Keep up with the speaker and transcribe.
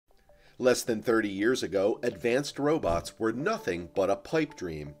Less than 30 years ago, advanced robots were nothing but a pipe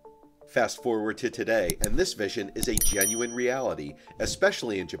dream. Fast forward to today, and this vision is a genuine reality,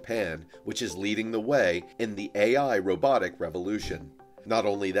 especially in Japan, which is leading the way in the AI robotic revolution. Not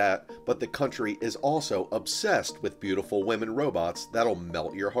only that, but the country is also obsessed with beautiful women robots that'll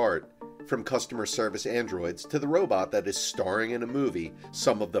melt your heart. From customer service androids to the robot that is starring in a movie,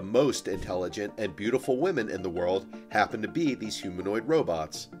 some of the most intelligent and beautiful women in the world happen to be these humanoid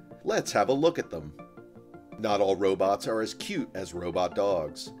robots. Let's have a look at them. Not all robots are as cute as robot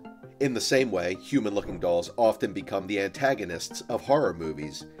dogs. In the same way, human-looking dolls often become the antagonists of horror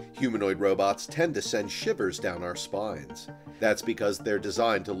movies. Humanoid robots tend to send shivers down our spines. That's because they're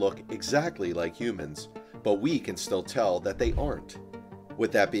designed to look exactly like humans, but we can still tell that they aren't.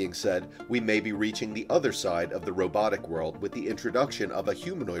 With that being said, we may be reaching the other side of the robotic world with the introduction of a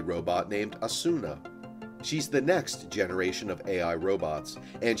humanoid robot named Asuna. She's the next generation of AI robots,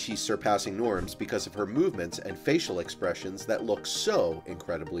 and she's surpassing norms because of her movements and facial expressions that look so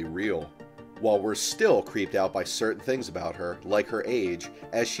incredibly real. While we're still creeped out by certain things about her, like her age,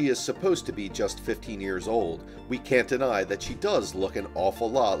 as she is supposed to be just 15 years old, we can't deny that she does look an awful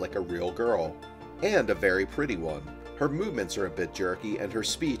lot like a real girl. And a very pretty one. Her movements are a bit jerky and her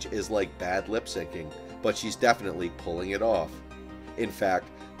speech is like bad lip syncing, but she's definitely pulling it off. In fact,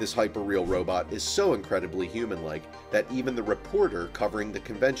 this hyper-real robot is so incredibly human-like that even the reporter covering the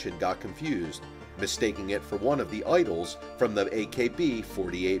convention got confused, mistaking it for one of the idols from the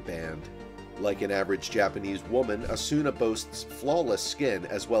AKB48 band. Like an average Japanese woman, Asuna boasts flawless skin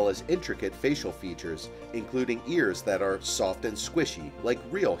as well as intricate facial features, including ears that are soft and squishy, like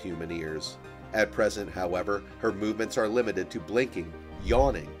real human ears. At present, however, her movements are limited to blinking,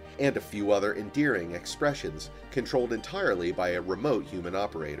 yawning, and a few other endearing expressions, controlled entirely by a remote human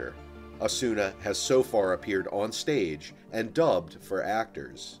operator. Asuna has so far appeared on stage and dubbed for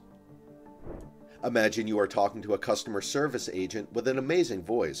actors. Imagine you are talking to a customer service agent with an amazing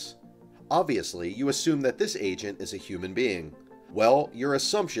voice. Obviously, you assume that this agent is a human being. Well, your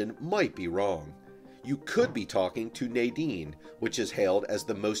assumption might be wrong. You could be talking to Nadine, which is hailed as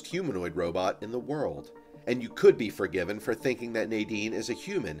the most humanoid robot in the world. And you could be forgiven for thinking that Nadine is a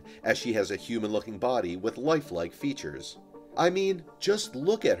human, as she has a human-looking body with lifelike features. I mean, just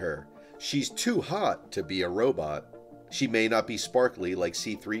look at her. She's too hot to be a robot. She may not be sparkly like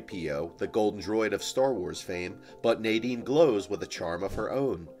C-3PO, the golden droid of Star Wars fame, but Nadine glows with a charm of her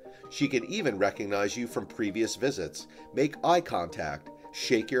own. She can even recognize you from previous visits, make eye contact,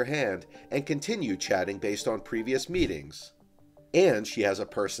 shake your hand, and continue chatting based on previous meetings. And she has a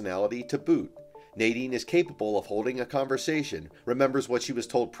personality to boot. Nadine is capable of holding a conversation, remembers what she was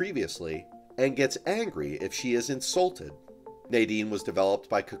told previously, and gets angry if she is insulted. Nadine was developed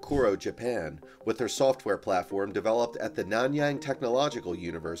by Kokoro Japan, with her software platform developed at the Nanyang Technological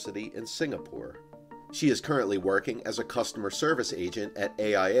University in Singapore. She is currently working as a customer service agent at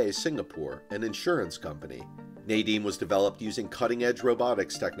AIA Singapore, an insurance company. Nadine was developed using cutting-edge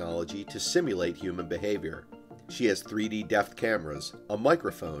robotics technology to simulate human behavior. She has 3D depth cameras, a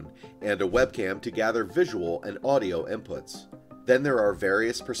microphone, and a webcam to gather visual and audio inputs. Then there are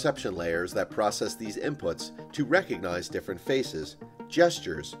various perception layers that process these inputs to recognize different faces,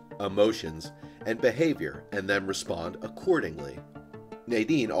 gestures, emotions, and behavior, and then respond accordingly.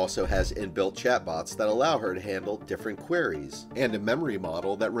 Nadine also has inbuilt chatbots that allow her to handle different queries, and a memory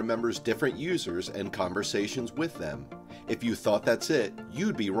model that remembers different users and conversations with them. If you thought that's it,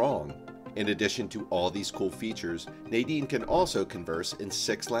 you'd be wrong. In addition to all these cool features, Nadine can also converse in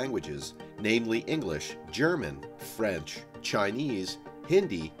 6 languages, namely English, German, French, Chinese,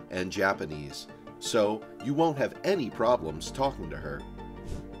 Hindi, and Japanese. So you won't have any problems talking to her.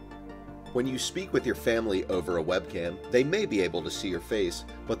 When you speak with your family over a webcam, they may be able to see your face,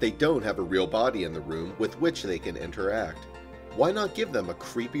 but they don't have a real body in the room with which they can interact. Why not give them a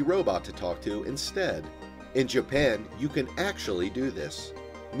creepy robot to talk to instead? In Japan, you can actually do this.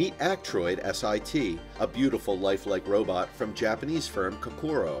 Meet Actroid SIT, a beautiful lifelike robot from Japanese firm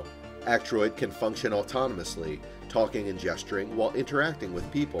Kokoro. Actroid can function autonomously, talking and gesturing while interacting with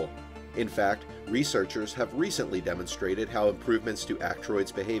people. In fact, researchers have recently demonstrated how improvements to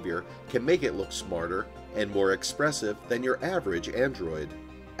Actroid's behavior can make it look smarter and more expressive than your average android.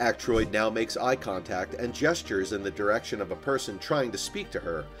 Actroid now makes eye contact and gestures in the direction of a person trying to speak to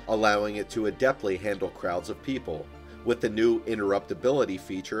her, allowing it to adeptly handle crowds of people. With the new interruptibility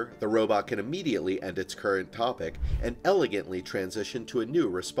feature, the robot can immediately end its current topic and elegantly transition to a new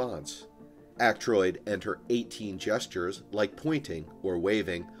response. Actroid and her 18 gestures, like pointing or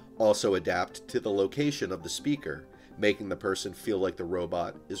waving, also adapt to the location of the speaker, making the person feel like the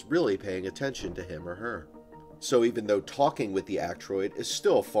robot is really paying attention to him or her. So even though talking with the Actroid is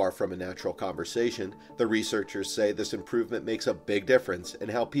still far from a natural conversation, the researchers say this improvement makes a big difference in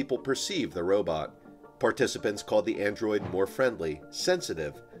how people perceive the robot. Participants called the android more friendly,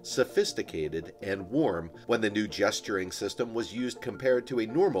 sensitive, sophisticated, and warm when the new gesturing system was used compared to a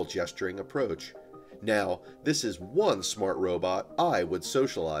normal gesturing approach. Now, this is one smart robot I would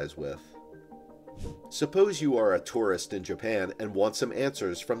socialize with. Suppose you are a tourist in Japan and want some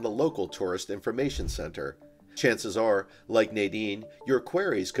answers from the local tourist information center. Chances are, like Nadine, your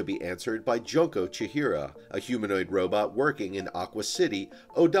queries could be answered by Junko Chihira, a humanoid robot working in Aqua City,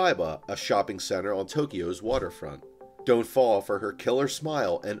 Odaiba, a shopping center on Tokyo's waterfront. Don't fall for her killer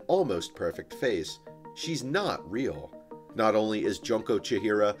smile and almost perfect face. She's not real. Not only is Junko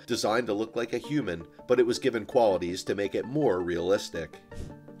Chihira designed to look like a human, but it was given qualities to make it more realistic.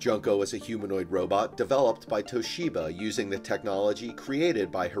 Junko is a humanoid robot developed by Toshiba using the technology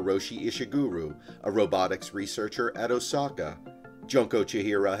created by Hiroshi Ishiguro, a robotics researcher at Osaka. Junko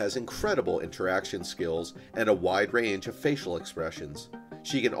Chihira has incredible interaction skills and a wide range of facial expressions.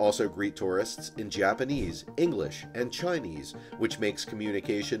 She can also greet tourists in Japanese, English, and Chinese, which makes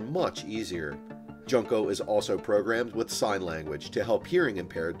communication much easier. Junko is also programmed with sign language to help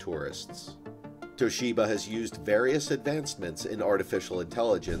hearing-impaired tourists. Toshiba has used various advancements in artificial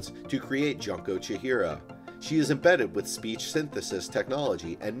intelligence to create Junko Chihira. She is embedded with speech synthesis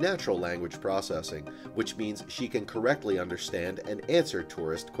technology and natural language processing, which means she can correctly understand and answer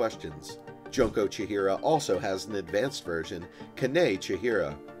tourist questions. Junko Chihira also has an advanced version, Kane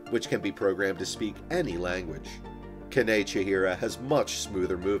Chihira, which can be programmed to speak any language. Kane Chihira has much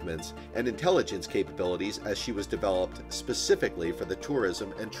smoother movements and intelligence capabilities as she was developed specifically for the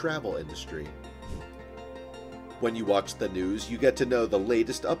tourism and travel industry. When you watch the news, you get to know the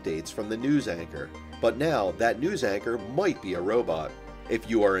latest updates from the news anchor. But now, that news anchor might be a robot. If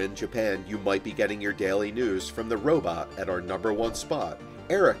you are in Japan, you might be getting your daily news from the robot at our #1 spot,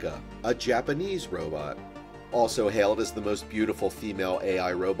 Erika, a Japanese robot. Also hailed as the most beautiful female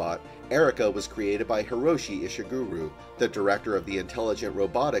AI robot, Erika was created by Hiroshi Ishiguro, the director of the Intelligent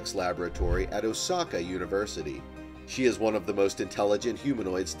Robotics Laboratory at Osaka University. She is one of the most intelligent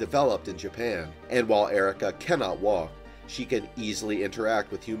humanoids developed in Japan, and while Erika cannot walk, she can easily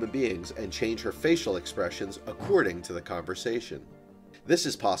interact with human beings and change her facial expressions according to the conversation. This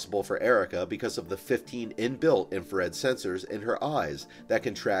is possible for Erika because of the 15 inbuilt infrared sensors in her eyes that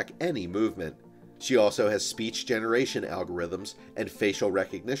can track any movement. She also has speech generation algorithms and facial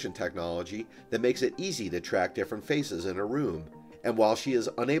recognition technology that makes it easy to track different faces in a room. And while she is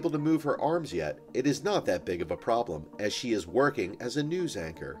unable to move her arms yet, it is not that big of a problem, as she is working as a news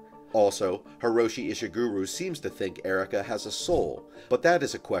anchor. Also, Hiroshi Ishiguro seems to think Erika has a soul, but that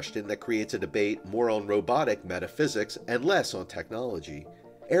is a question that creates a debate more on robotic metaphysics and less on technology.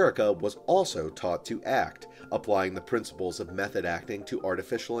 Erika was also taught to act, applying the principles of method acting to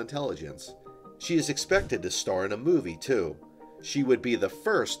artificial intelligence. She is expected to star in a movie, too. She would be the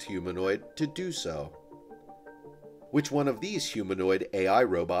first humanoid to do so. Which one of these humanoid AI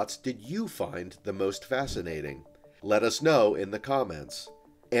robots did you find the most fascinating? Let us know in the comments.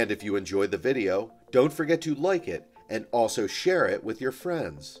 And if you enjoyed the video, don't forget to like it and also share it with your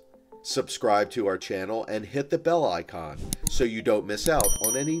friends. Subscribe to our channel and hit the bell icon so you don't miss out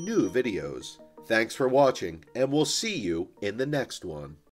on any new videos. Thanks for watching, and we'll see you in the next one.